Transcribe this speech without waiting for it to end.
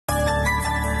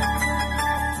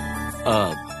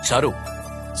Sir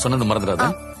சொன்னது மறந்துடாத.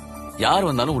 யார்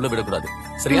வந்தாலும் உள்ள விடக்கூடாது,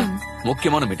 சரியா?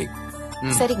 முக்கியமான மீட்டிங்.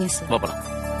 சரிங்க சார். பாப்பலாம்.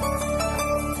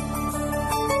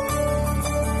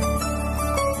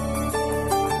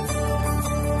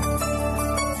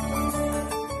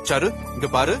 சாரு இங்க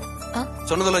பாரு,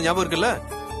 சொன்னதெல்லாம் ஞாபகம் இருக்குல்ல?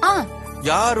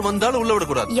 யார் வந்தாலும் உள்ள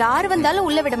விடக்கூடாது. யார் வந்தாலும்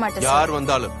உள்ள விட மாட்டேன். யார்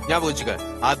வந்தாலும் ஞாபகம் வச்சுக்க.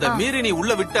 அத மீறி நீ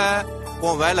உள்ள விட்ட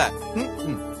உன் வேலை.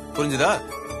 புரிஞ்சுதா?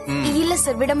 இல்ல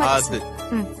சார், விட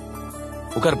மாட்டேன்.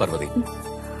 உட்கார் பார்வதி.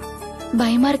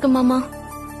 பயமா இருக்கு மாமா.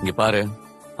 இங்க பாரு,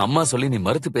 அம்மா சொல்லி நீ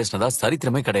மறுத்து பேசினதா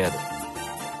சரித்திரமே கிடையாது.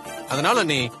 அதனால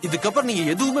நீ இதுக்கப்புறம் நீங்க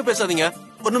எதுவுமே பேசாதீங்க.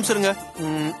 ஒரு நிமிஷம் இருங்க.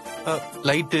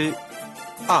 லைட்டு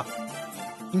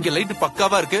இங்க லைட்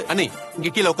பக்காவா இருக்கு. அண்ணி இங்க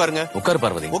கீழே உட்காருங்க. உட்காரு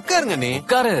பார்வதி. உட்காருங்க நீ.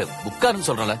 உட்காரு உட்காருன்னு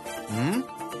சொல்றல.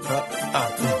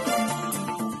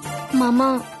 மாமா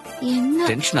என்ன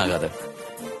டென்ஷன் ஆகாத,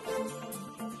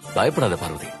 பயப்படாத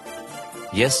பார்வதி.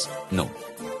 எஸ் நோ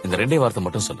இந்த ரெண்டே வார்த்தை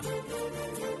மட்டும் சொல்லு,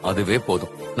 அதுவே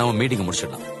போதும். நம்ம மீட்டிங்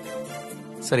முடிச்சிடலாம்,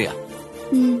 சரியா?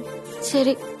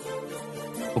 சரி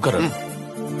உட்காரு.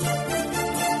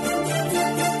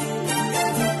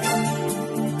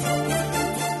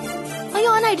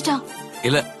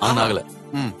 இல்ல ஆன் ஆகல.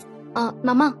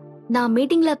 மாமா, நான்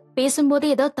மீட்டிங்ல பேசும்போது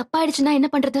ஏதோ தப்பாயிடுச்சுன்னா என்ன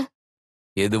பண்றது?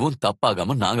 எதுவும்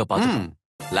தப்பாகாம நாங்க பாத்துக்கோம்.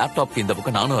 லேப்டாப்க்கு இந்த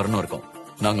பக்கம் நானும் வரணும் இருக்கோம்.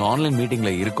 நாங்க ஆன்லைன்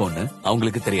மீட்டிங்ல இருக்கோம்னு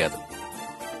அவங்களுக்கு தெரியாது.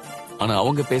 ஆனா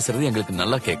அவங்க பேசுறது எங்களுக்கு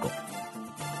நல்லா கேட்கும்.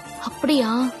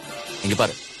 அப்படியா? இங்க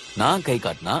பாரு, நான் கை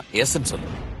காட்டினா எஸ்ன்னு சொல்லு,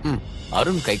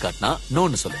 அருண் கை காட்டினா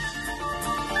நோன்னு சொல்லு.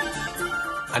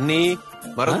 அண்ணி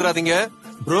மறந்துடாதீங்க.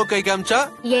 ப்ரோ கை காமிச்சா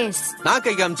எஸ், நான்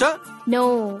கை காமிச்சா நோ.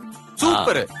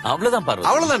 சூப்பர். அவ்வளவுதான் பார்வதி.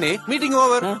 அவ்வளவுதானே, meeting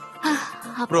over.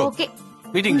 Bro okay,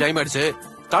 meeting time ஆயிடுச்சு,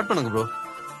 ஸ்டார்ட் பண்ணுங்க ப்ரோ.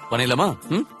 பண்ணிடலாமா?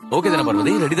 ஓகே தானே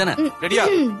பார்வதி? ரெடி தானே? ரெடியா?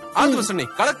 ஆத்து சொன்னி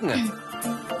கலக்குங்க.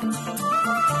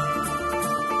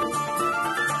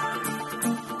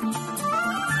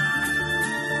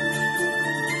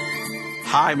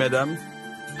 Hi madam,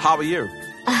 how are you?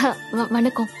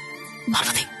 வணக்கம்.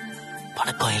 பார்வதி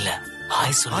வணக்கம் இல்ல,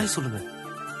 ஹாய் சொல்லு. ஹாய் சொல்லுங்க.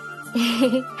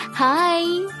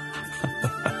 ஹாய்.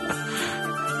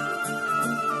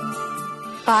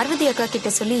 பார்வதி அக்கா கிட்ட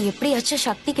சொல்லி எப்படியாச்சும்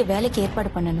சக்திக்கு வேலைக்கு ஏற்பாடு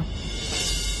பண்ணணும்.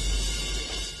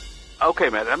 Okay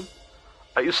madam,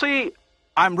 you see,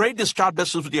 I'm ready to start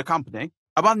business with your company.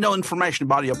 I want no information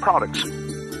about your products.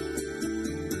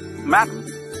 Madam,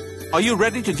 are you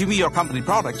ready to give me your company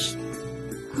products?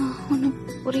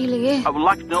 புரியலையே. I would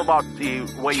like to know about the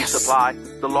way you supply,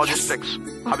 the logistics,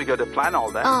 how we going to plan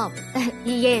all that.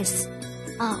 Yes.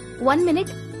 1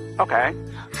 minute. Okay.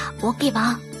 Okay வா.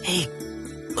 ஏய்,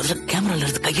 முதல்ல கேமரால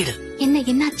இருந்து கையெடு.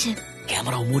 என்னாச்சு?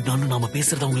 Camera மூடினாலும் நாம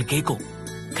பேசுறது உங்களுக்கு கேட்கும்.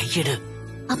 கையெடு.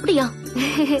 அப்படியா?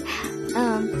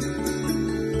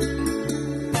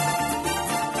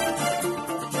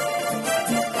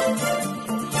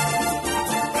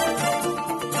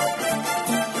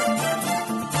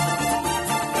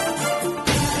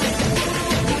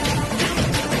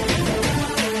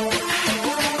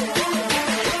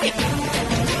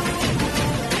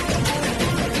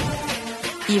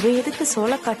 இவ எதுக்கு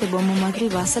சோளக்காட்டு பொம்மை மாதிரி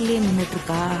வாசல்லே நின்னுட்டு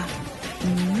இருக்கா?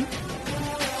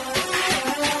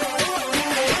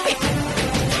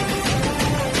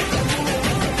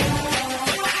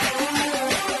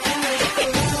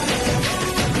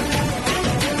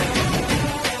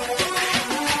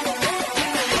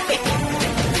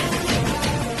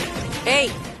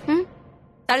 ஏய்,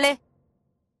 தள்ளு.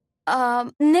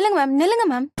 நில்லுங்க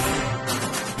மேம்.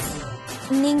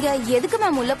 நீங்க எதுக்கு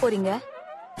மேம் உள்ள போறீங்க?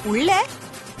 உள்ள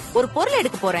ஒரு பொருள்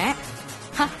எடுக்க போறேன்.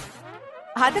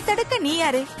 அத தடுக்க நீ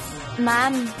யாரு?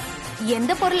 மேம்,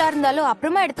 எந்த பொருளா இருந்தாலும்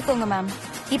அப்புறமா எடுத்துக்கோங்க மேம்.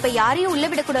 இப்ப யாரையும் உள்ள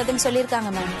விடக்கூடாதுன்னு சொல்லிருக்காங்க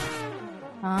மேம்.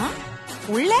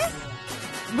 உள்ள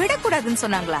விடக்கூடாதுன்னு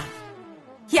சொன்னாங்களா?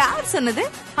 யார் சொன்னது?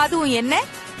 அதுவும் என்ன?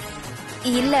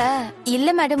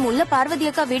 இல்ல மேடம், உள்ள பார்வதி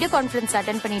அக்கா வீடியோ கான்பரன்ஸ்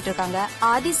அட்டெண்ட் பண்ணிட்டு இருக்காங்க.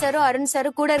 ஆதி சாரும் அருண்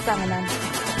சாரும் கூட இருக்காங்க ma'am.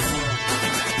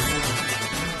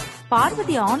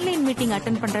 Parvati online meeting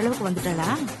attend பண்ற அளவுக்கு வந்துட்டாளா?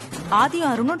 ஆதியும்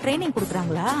அருணும் ட்ரைனிங்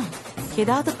கொடுக்கறாங்களா?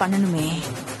 ஏதாவது பண்ணணுமே.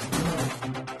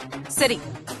 சரி,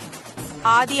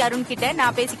 ஆதி அருண் கிட்ட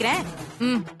நான் பேசிக்கிறேன்.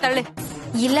 தள்ளு.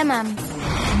 இல்ல மேம்,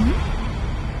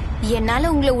 என்னால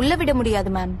உங்களை உள்ள விட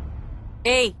முடியாது மேம்.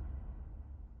 ஏய்,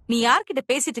 நீ யார்கிட்ட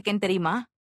பேசிட்டு இருக்கேன்னு தெரியுமா?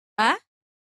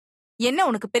 என்ன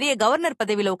உனக்கு பெரிய கவர்னர்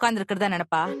பதவியில உட்கார்ந்து இருக்கிறதா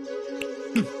நினைப்பா?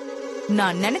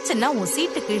 நான் நினைச்சேன்னா உன்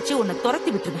சீட்டு கிழிச்சு உன்னை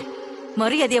துரத்தி விட்டுருவேன்.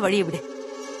 மரியாதையா வழிய விடு.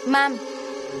 மேம்,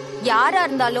 யாரா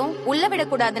இருந்தாலும் உள்ள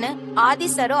விடக்கூடாதுன்னு ஆதி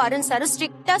சாரும் அருண் சாரும்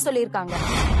ஸ்ட்ரிக்ட்டா சொல்லிருக்காங்க.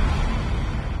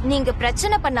 நீங்க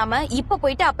பிரச்சனை பண்ணாம இப்ப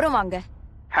போயிட்டு அப்புறம் வாங்க.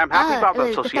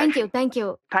 Thank you.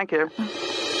 Thank you.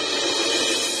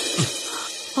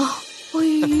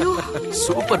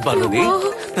 Super Parvati.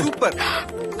 Super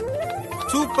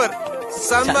super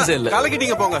செம்ம Chance இல்ல.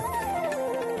 கலக்கிட்டீங்க போங்க.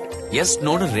 எஸ்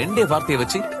நோன்னு ரெண்டே வார்த்தையை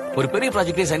வச்சு ஒரு பெரிய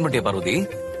ப்ராஜெக்டே சைன் பண்ணிட்டே பார்வதி.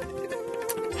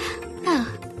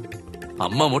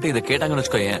 அம்மா மட்டும் இதை கேட்டாங்கன்னு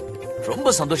வச்சுக்கோயேன்,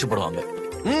 ரொம்ப சந்தோஷப்படுவாங்க.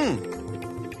 ம்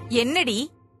என்னடி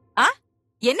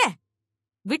என்ன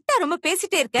விட்டா ரொம்ப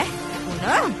பேசிட்டே இருக்க.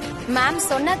 மேம்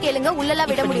சொன்னா கேளுங்க, உள்ளலாம்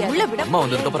விட முடியாது. உள்ள விட அம்மா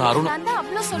வந்ததுக்கு அப்புறம் அருண் நான் தான்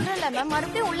அவ்வளவு சொல்றேன்ல மேம்,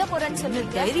 மறுபடியும் உள்ள போறேன்னு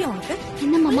சொல்லிருக்கேன். தைரியம் உனக்கு?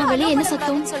 என்ன மாமா வெளியே என்ன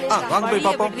சத்தம்? வாங்க போய்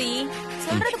பாப்போம். விடுறி.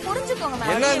 சொல்றது புரிஞ்சுக்கோங்க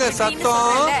மேம். என்னங்க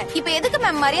சத்தம்? இப்ப எதுக்கு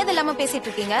மேம் மரியாதை இல்லாம பேசிட்டு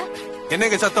இருக்கீங்க?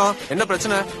 என்னங்க சத்தம்? என்ன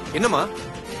பிரச்சனை? என்னமா?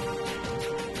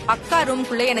 அக்கா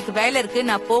ரூம்குள்ள எனக்கு வேலை இருக்கு,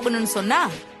 நான் போகணும்னு சொன்னா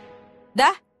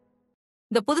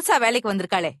இந்த புதுசா வேலைக்கு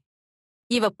வந்திருக்காளே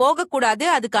இவ போக கூடாது,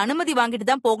 அதுக்கு அனுமதி வாங்கிட்டு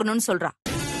தான் போகணும்னு சொல்றா.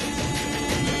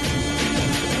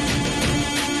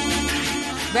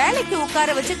 வேலைக்கு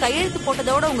உட்கார வச்சு கையெழுத்து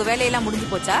போட்டதோட உங்க வேலையெல்லாம் முடிஞ்சு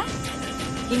போச்சா?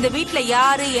 இந்த வீட்ல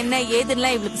யாரு என்ன ஏதுன்னா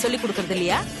இவளுக்கு சொல்லி கொடுக்கறது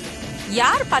இல்லையா?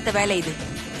 யார் பார்த்த வேலை இது?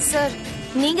 சார்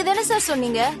நீங்க தானே சார்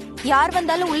சொன்னீங்க யார்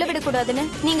வந்தாலும் உள்ள விடக்கூடாதுன்னு.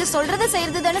 நீங்க சொல்றத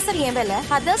செய்யறது தானே சார் என் வேலை.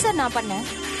 அதான் சார் நான் பண்ணேன்.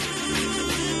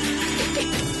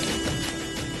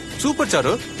 Super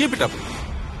sir, keep it up.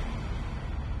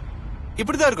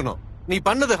 இப்படிதான் இருக்கணும். நீ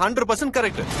பண்ணது 100%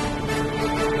 கரெக்ட்.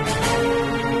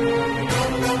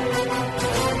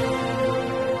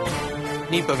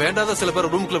 நீ இப்ப வேண்டாத சில பேர்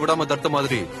ரூம்குள்ள விடாம தடுத்த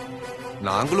மாதிரி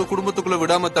நாங்களும் குடும்பத்துக்குள்ள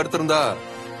விடாம தடுத்திருந்தா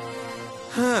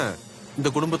இந்த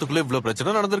குடும்பத்துக்குள்ள இவ்வளவு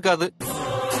பிரச்சனை நடந்திருக்காது.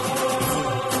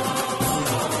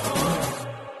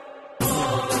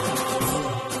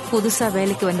 புதுசா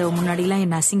வேலைக்கு வந்தவங்க முன்னாடி எல்லாம்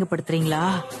என்ன அசிங்கப்படுத்துறீங்களா?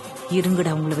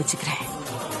 இருங்கடா உங்களை வச்சுக்கிறேன்.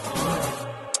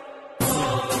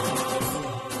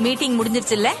 மீட்டிங்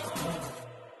முடிஞ்சிருச்சுல்ல?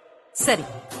 சரி,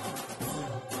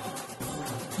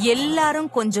 எல்லாரும்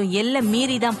கொஞ்சம் எல்லை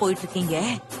மீறி தான் போயிட்டு இருக்கீங்க.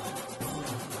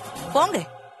 போங்க,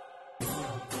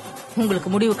 உங்களுக்கு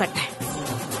முடிவு கட்டேன்.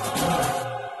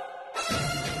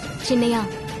 சின்னையா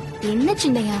என்ன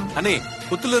சின்னையா? அண்ணே,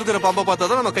 புத்துல இருக்கிற பாம்பை பார்த்தா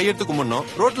தான் நம்ம கையெடுத்து கும்பிடணும்.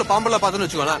 ரோட்ல பாம்பெல்லாம் பார்த்தோன்னு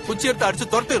வச்சுக்கோங்க, குச்சி எடுத்து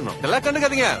அடிச்சு துரத்திடணும். எல்லாம்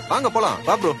கண்டுக்காதீங்க, வாங்க போலாம்.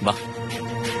 வா ப்ரோ வா.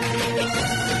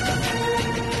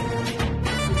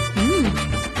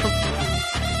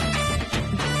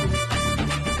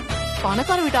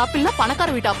 பணக்கார வீட்டு ஆப்பிள்னா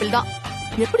பணக்கார வீட்டு ஆப்பிள் தான்.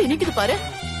 எப்படி நிக்குது பாரு.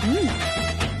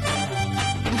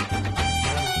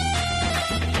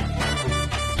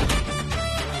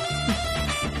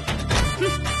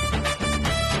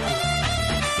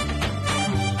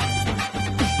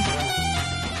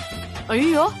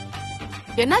 ஐயோ,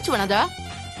 என்னாச்சு வனஜா?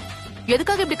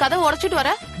 எதுக்காக இப்படி கதவை உடைச்சிட்டு வர?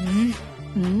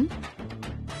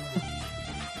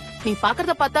 நீ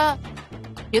பாக்குறத பார்த்தா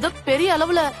ஏதோ பெரிய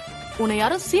அளவுல உன்னை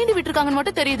யாரும் சீண்டி விட்டுருக்காங்கன்னு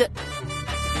மட்டும் தெரியுது.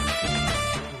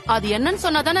 அது என்னன்னு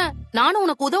சொன்னாதானே நானும்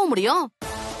உனக்கு உதவ முடியும்.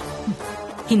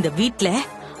 இந்த வீட்ல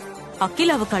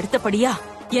அகிலாவுக்கு அடுத்தபடியா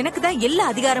எனக்கு தான் எல்லா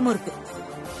அதிகாரமும் இருக்கு.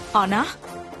 ஆனா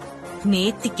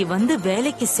நேத்திக்கு வந்து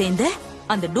வேலைக்கு சேர்ந்த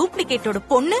அந்த டூப்ளிகேட்டோட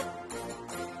பொண்ணு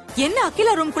என்ன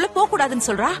அகிலா ரூம்குள்ள போக கூடாதுன்னு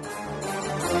சொல்றா.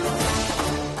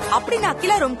 அப்படின்னு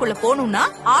அகிலா ரூம்குள்ள போகணும்னா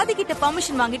ஆதி கிட்ட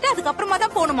பர்மிஷன் வாங்கிட்டு அதுக்கப்புறமா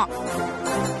தான் போகணுமா?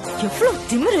 எவ்வளவு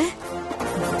திமிரு!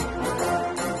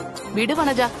 விடு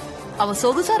வனஜா, அவ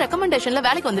சொகுசா ரெக்கமெண்டேஷன்ல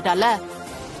வேலைக்கு வந்துட்டால,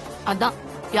 அதான்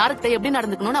யாருக்கிட்ட எப்படி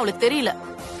நடந்துக்கணும்னு அவளுக்கு தெரியல.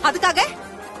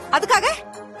 அதுக்காக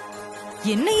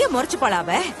என்னையே முறைச்சுப்பாளா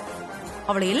அவ?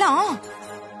 அவளை எல்லாம்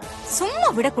சும்மா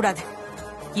விடக்கூடாது.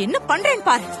 என்ன பண்றேன்னு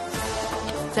பாரு.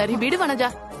 சரி விடு வனஜா,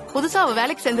 புதுசா அவ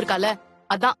வேலைக்கு சேர்ந்திருக்கால,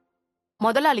 அதான்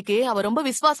முதலாளிக்கு அவ ரொம்ப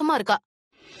விசுவாசமா இருக்கா.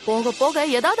 போக போக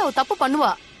ஏதாவது அவ தப்பு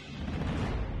பண்ணுவா.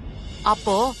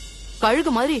 அப்போ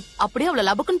கழுகு மாதிரி அப்படியே அவளை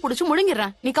லபக்குன்னு புடிச்சு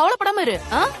முழுங்கிடுறேன். நீ கவலைப்படாம இரு.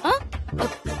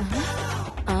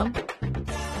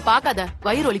 பாக்காத,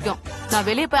 வயிறு ஒலிக்கும். நான்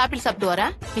வெளியே போய் ஆப்பிள் சாப்பிட்டு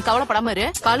வரேன். நீ கவலைப்படாம இரு.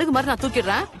 கழுகு மாதிரி நான்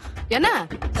தூக்கிடுறேன். என்ன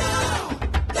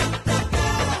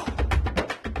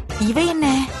இவ என்ன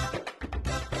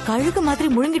கழுகு மாதிரி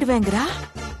முழுங்கிடுவேங்கிறா?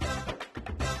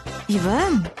 இவ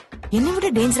என்னை விட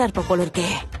டேஞ்சரா இருப்ப போல இருக்கே.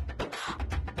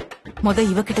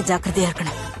 இவகிட்ட ஜாக்கிரதையா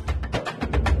இருக்கணும்.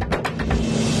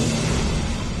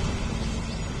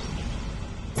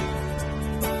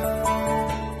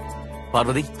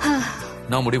 பார்வதி,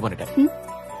 நான் முடிவு பண்ணிட்டேன்.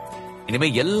 இனிமே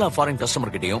எல்லா ஃபாரின்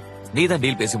கஸ்டமர் கிட்டயும் நீ தான்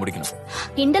டீல் பேசி முடிக்கணும்.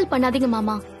 கிண்டல் பண்ணாதீங்க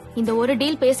மாமா, இந்த ஒரு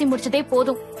டீல் பேசி முடிச்சதே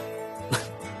போதும்.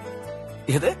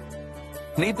 எது?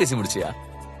 நீ பேசி முடிச்சியா?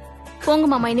 போங்க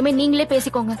மாமா, இனிமே நீங்களே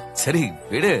பேசிக்கோங்க. சரி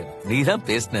விடு, நீ தான்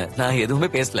பேசின, நான் எதுவுமே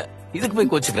பேசல. இதுக்கு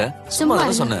போய் கோச்சுக்கிற? சும்மா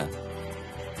தான் சொன்னேன்.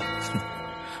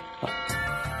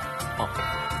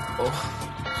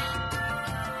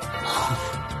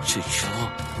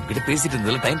 கிட்ட பேசிட்டு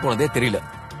இருந்ததுல டைம் போனதே தெரியல.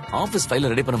 ஆபீஸ் ஃபைல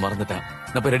ரெடி பண்ண மறந்துட்டேன்.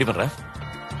 நான் போய் ரெடி பண்றேன்.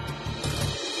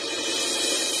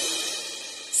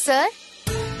 சார்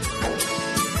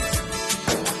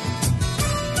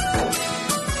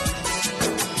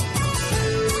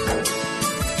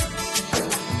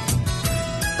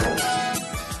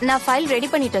நான் ஃபைல் ரெடி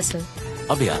பண்ணிட்டேன் சார்.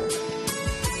 அப்படியா?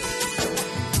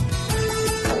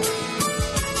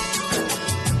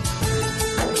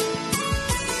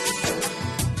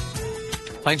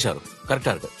 ஃபைன் ஷாரு,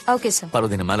 கரெக்டா இருக்கு. Okay sir.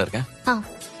 பார்வதி நான் மேல இருக்கேன்.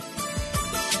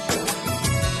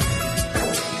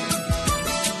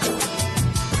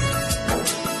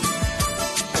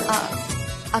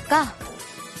 அக்கா.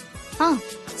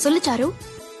 சொல்லு சாரு.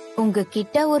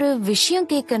 உங்ககிட்ட ஒரு விஷயம்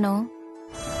கேட்கணும்.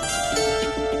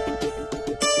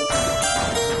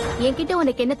 என்கிட்ட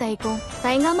உனக்கு என்ன தயக்கம்?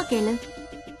 தயங்காம கேளு.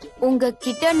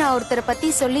 உங்ககிட்ட நான் ஒருத்தரை பத்தி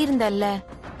சொல்லியிருந்தேன்ல.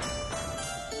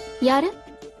 யாரு?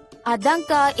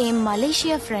 அதான்க்கா, என்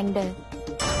மலேசியா ஃப்ரெண்டு.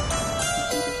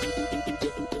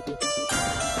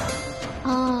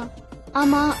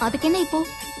 ஆமா, அதுக்கு என்ன இப்போ?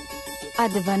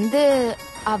 அது வந்து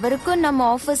அவருக்கும் நம்ம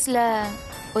ஆபீஸ்ல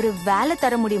ஒரு வேலை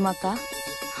தர முடியுமாக்கா?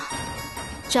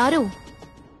 சாரு,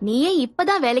 நீயே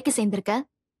இப்பதான் வேலைக்கு சேர்ந்திருக்க,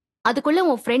 அதுக்குள்ள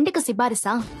உன் ஃப்ரெண்டுக்கு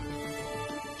சிபாரிசா?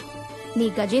 நீ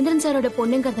கஜேந்திரன் சாரோட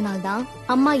பொண்ணுங்கிறதுனால்தான்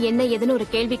அம்மா என்ன ஏதுன்னு ஒரு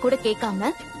கேள்வி கூட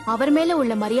கேட்காம அவர் மேல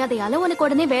உள்ள மரியாதையால உனக்கு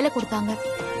உடனே வேலை கொடுத்தாங்க.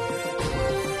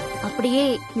 அப்படியே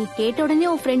நீ கேட்ட உடனே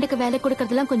உன் ஃப்ரெண்டுக்கு வேலை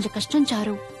கொடுக்கறதுலாம் கொஞ்சம் கஷ்டம்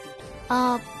சாரு.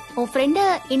 உன் ஃப்ரெண்ட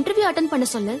இன்டர்வியூ அட்டெண்ட் பண்ண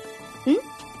சொல்லு.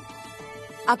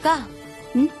 அக்கா,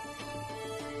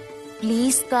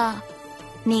 ப்ளீஸ்கா,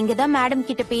 நீங்க தான் மேடம்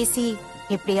கிட்ட பேசி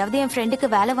எப்படியாவது என் ஃப்ரெண்டுக்கு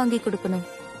வேலை வாங்கி கொடுக்கணும்.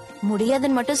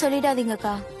 முடியாதுன்னு மட்டும்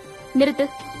சொல்லிடாதீங்கக்கா. நிறுத்து.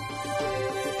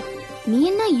 நீ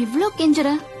என்ன இவ்ளோ கெஞ்சற?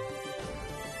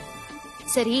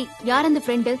 சரி, யார் அந்த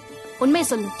ஃப்ரெண்டு? உண்மையை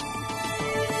சொல்லு.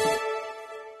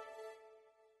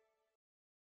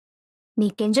 நீ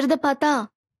கெஞ்சறத பார்த்தா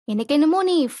எனக்கு என்னமோ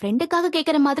நீ ஃப்ரெண்டுக்காக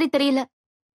கேக்குற மாதிரி தெரியல.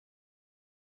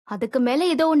 அதுக்கு மேல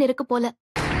ஏதோ ஒண்ணு இருக்கு போல.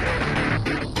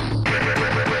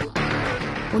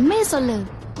 உண்மையை சொல்லு.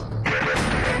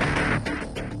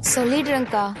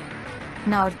 சொல்லிடுறேன்க்கா,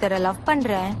 நான் ஒருத்தரை லவ்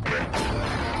பண்றேன்.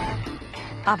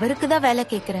 அவருக்கு தான் வேலை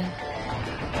கேக்குறேன்.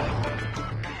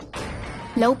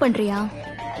 லவ் பண்றியா?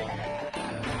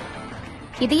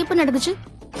 இது எப்ப நடந்துச்சு?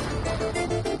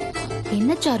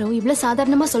 என்ன சாரு இவ்ளோ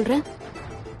சாதாரணமா சொல்ற?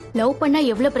 லவ் பண்ணா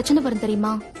எவ்வளவு பிரச்சனை வரும்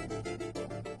தெரியுமா?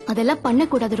 அதெல்லாம் பண்ண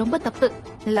கூடாது, ரொம்ப தப்பு.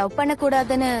 லவ் பண்ண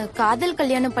கூடாதுன்னு காதல்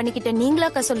கல்யாணம் பண்ணிக்கிட்ட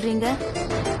நீங்களாக்கா சொல்றீங்க?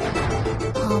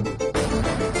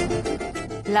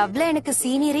 லவ்ல எனக்கு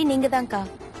சீனியரே நீங்க தான்க்கா.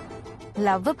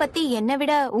 லவ் பத்தி என்னை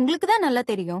விட உங்களுக்கு தான் நல்லா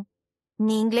தெரியும்.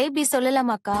 நீங்களே இப்படி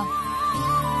சொல்லலாமாக்கா?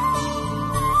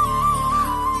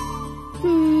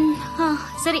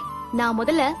 சரி, நான்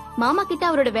முதல்ல மாமா கிட்ட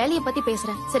அவரோட வேலைய பத்தி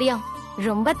பேசுறேன், சரியா?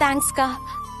 ரொம்ப தேங்க்ஸ்க்கா.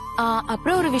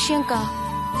 அப்புறம் ஒரு விஷயம்க்கா,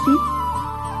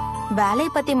 வேலைய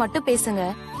பத்தி மட்டும் பேசுங்க,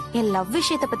 என் லவ்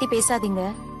விஷயத்த பத்தி பேசாதீங்க.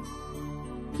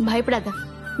 பயப்படாத,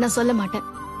 நான் சொல்ல மாட்டேன்.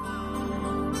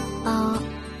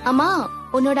 அம்மா,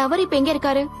 உன்னோட அவர் இப்ப எங்க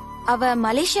இருக்காரு? அவ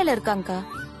மலேசியால இருக்காங்கக்கா.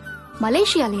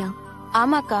 மலேசியாலயா?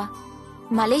 ஆமாக்கா,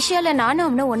 மலேசியால நானும்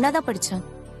அவனும் ஒன்னாதான் படிச்சோம்.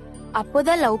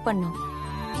 அப்போதான் லவ் பண்ணோம்.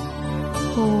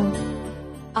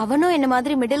 அவனும் என்ன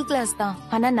மாதிரி மிடில் கிளாஸ் தான்,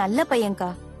 ஆனா நல்ல பையன்கா.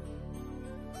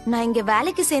 நான் இங்க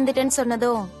வேலைக்கு சேர்ந்துட்டேன்னு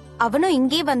சொன்னதும் அவனும்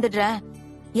இங்கே வந்துடுறேன்,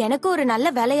 எனக்கு ஒரு நல்ல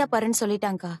வேலையா பாருன்னு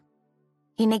சொல்லிட்டாங்கா.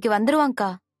 இன்னைக்கு வந்துருவாங்கா.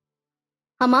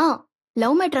 அம்மா,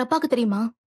 லவ் மேட்டர் அப்பாக்கு தெரியுமா?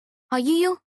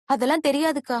 ஐயோ, அதெல்லாம்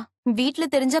தெரியாதுக்கா. வீட்ல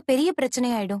தெரிஞ்சா பெரிய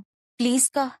பிரச்சனை ஆயிடும்.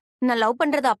 ப்ளீஸ்கா, நான் லவ்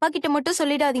பண்றது அப்பா கிட்ட மட்டும்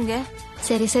சொல்லிடாதீங்க.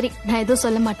 சரி சரி, நான் எதுவும்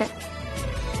சொல்ல மாட்டேன்.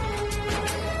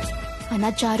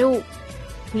 ஆனா சாரு,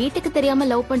 வீட்டுக்கு தெரியாம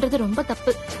லவ் பண்றது ரொம்ப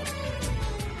தப்பு.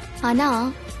 ஆனா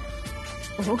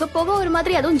போக போக ஒரு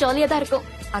மாதிரி அதுவும் ஜாலியா தான் இருக்கும்.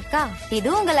 அக்கா,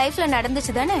 இதுவும் உங்க லைஃப்ல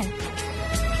நடந்துச்சு தானே?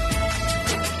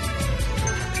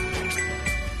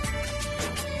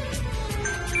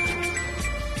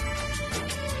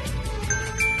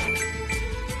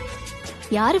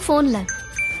 யாரு போன்ல?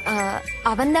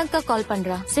 அவன்தான்க்கா கால்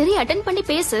பண்றா. சரி, அட்டெண்ட் பண்ணி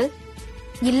பேசு.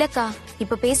 இல்லக்கா,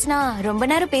 இப்ப பேசினா ரொம்ப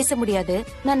நேரம் பேச முடியாது.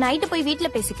 நான் நைட்டு போய் வீட்ல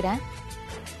பேசிக்கிறேன்.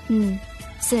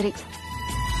 சரி.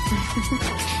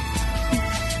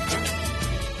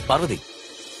 பார்வதி,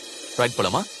 ரைட்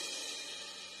போலாமா?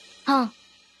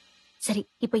 சரி,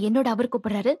 இப்ப என்னோட அவர்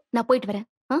கூப்பிடுறாரு, நான் போயிட்டு வரேன்.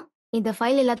 இந்த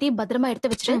ஃபைல் எல்லாத்தையும் பத்திரமா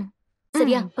எடுத்து வச்சிரு.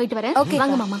 சரியா? போயிட்டு வரேன்.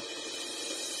 வாங்க மாமா.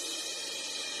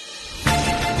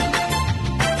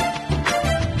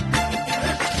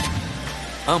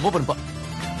 மூவ் பண்ணுப்பா.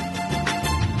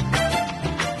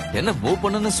 என்ன மூவ்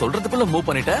பண்ணுன்னு சொல்றதுக்குள்ள மூவ்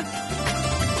பண்ணிட்ட?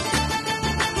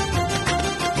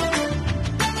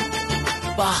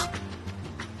 பா.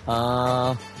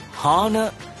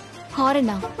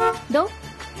 ஹாரனா? தோ.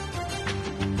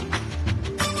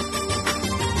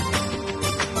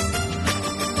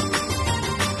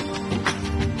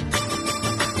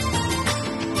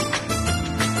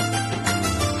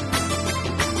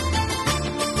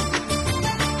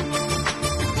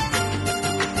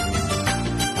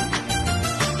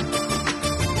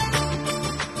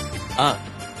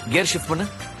 கியர் ஷிஃப்ட் பண்ணு.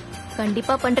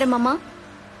 கண்டிப்பா பண்றேன் மாமா.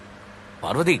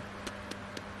 பார்வதி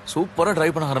சூப்பரா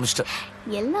டிரைவ் பண்ண ஆரம்பிச்சிட்ட.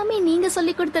 எல்லாமே நீங்க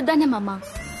சொல்லி கொடுத்தது தானே மாமா.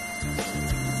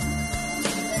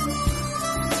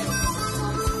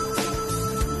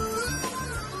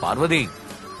 பார்வதி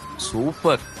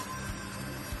சூப்பர்,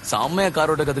 செம்மையா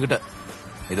கார் ஓட்ட கத்துக்கிட்ட.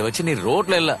 இத வச்சு நீ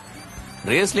ரோட்ல இல்ல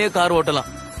ரேஸ்லயே கார் ஓட்டலாம்.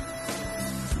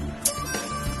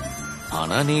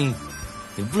 ஆனா நீ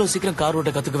இவ்வளவு சீக்கிரம் கார்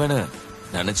ஓட்ட கத்துக்குவேன்னு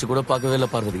நினைச்சு கூட பார்க்கவே இல்ல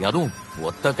பார்வதி, அதுவும்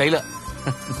ஒத்த கையில.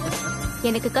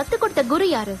 எனக்கு கத்து கொடுத்த குரு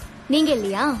யாரு? நீங்க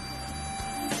இல்லையா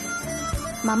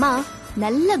மாமா?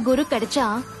 நல்ல குரு கிடைச்சா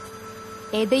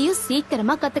எதையும்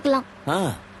சீக்கிரமா கத்துக்கலாம்.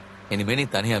 இனிமே நீ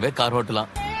தனியாவே கார்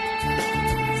ஓட்டலாம்.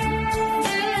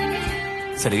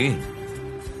 சரி,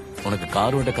 உனக்கு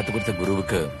கார் ஓட்ட கத்து கொடுத்த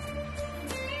குருவுக்கு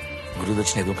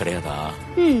குருதட்சணை எதுவும் கிடையாதா?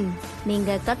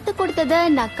 நீங்க கத்து கொடுத்தத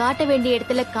நான் காட்ட வேண்டிய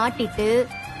இடத்துல காட்டிட்டு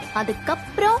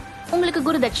அதுக்கப்புறம் உங்களுக்கு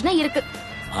குருதட்சணை இருக்கு.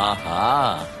 ஆஹா,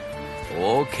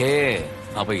 ஓகே.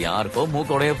 அப்ப யாருக்கோ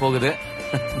மூக்கோடைய போகுது.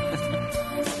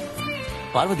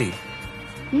 பார்வதி,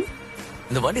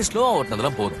 இந்த வண்டி ஸ்லோவா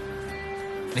ஓட்டினதெல்லாம் போதும்.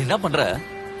 நீ என்ன பண்ற?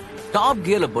 டாப்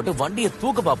கியர்ல போட்டு வண்டியை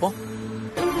தூக்க பாப்போம்.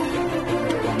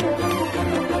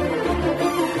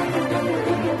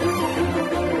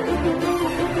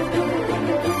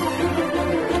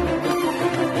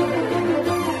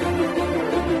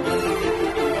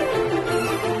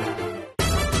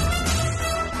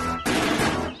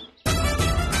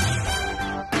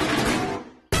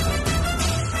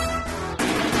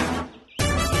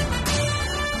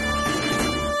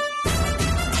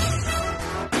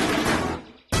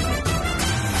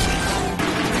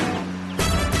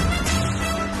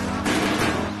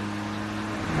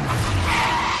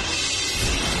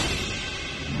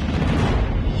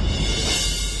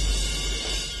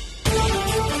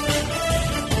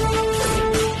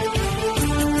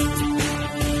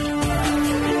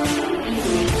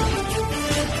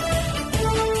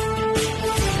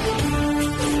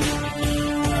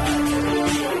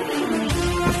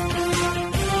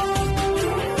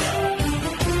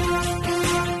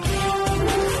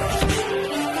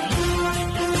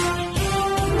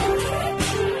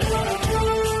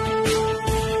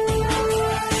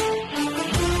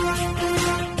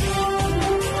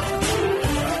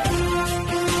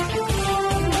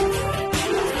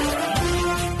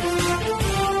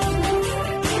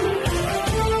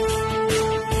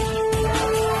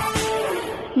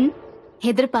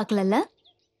 எதிர்பார்க்கல.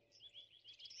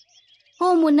 ஓ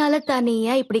முன்னால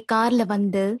தனியா இப்படி கார்ல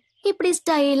வந்து இப்படி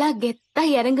ஸ்டைலா கெத்தா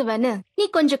இறங்குவேன்னு நீ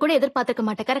கொஞ்சம் கூட எதிர்பார்த்துக்க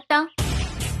மாட்ட, கரெக்டா?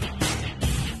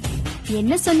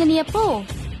 என்ன சொன்ன நீ அப்போ?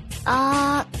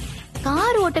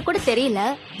 கார் ஓட்ட கூட தெரியல,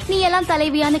 நீ எல்லாம்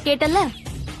தலைவியான்னு கேட்டல.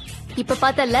 இப்ப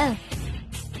பார்த்தல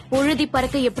உழுதி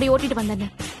பறக்க எப்படி ஓட்டிட்டு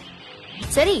வந்தன.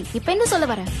 சரி, இப்ப என்ன சொல்ல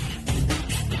வர?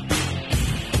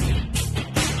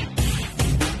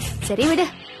 சரி விடு,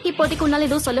 இப்போதைக்கு உன்னால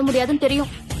எதுவும் சொல்ல முடியாதுன்னு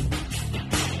தெரியும்.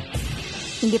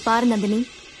 இங்க பாரு நந்தினி,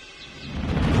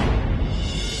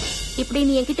 இப்படி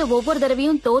நீ என்கிட்ட ஒவ்வொரு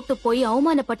தடவையும் தோத்து போய்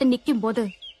அவமானப்பட்டு நிக்கும் போது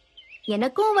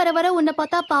எனக்கும் வர வர உன்னை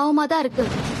பார்த்தா பாவமா தான் இருக்கு.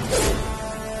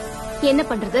 என்ன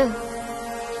பண்றது,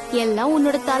 எல்லாம்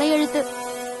உன்னோட தலையெழுத்து.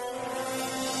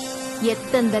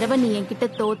 எத்தனை தடவை நீ என்கிட்ட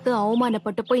தோத்து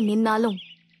அவமானப்பட்டு போய் நின்னாலும்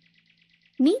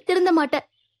நீ திருந்த மாட்ட,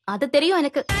 அது தெரியும்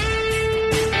எனக்கு.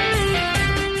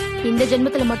 இந்த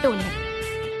ஜென்மத்துல மட்டும் இல்ல,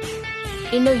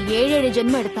 இன்னும் 7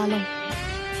 ஜென்மம் எடுத்தாலும்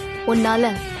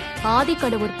உன்னால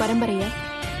ஆதிக்கடவுள் பரம்பரைய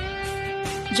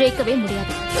ஜெயிக்கவே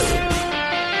முடியாது.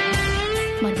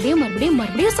 மறுபடியும் மறுபடியும்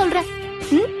மறுபடியும் சொல்றேன்.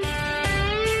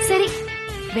 சரி,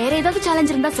 வேற ஏதாவது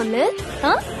சேலஞ்ச் இருந்தா சொல்லு.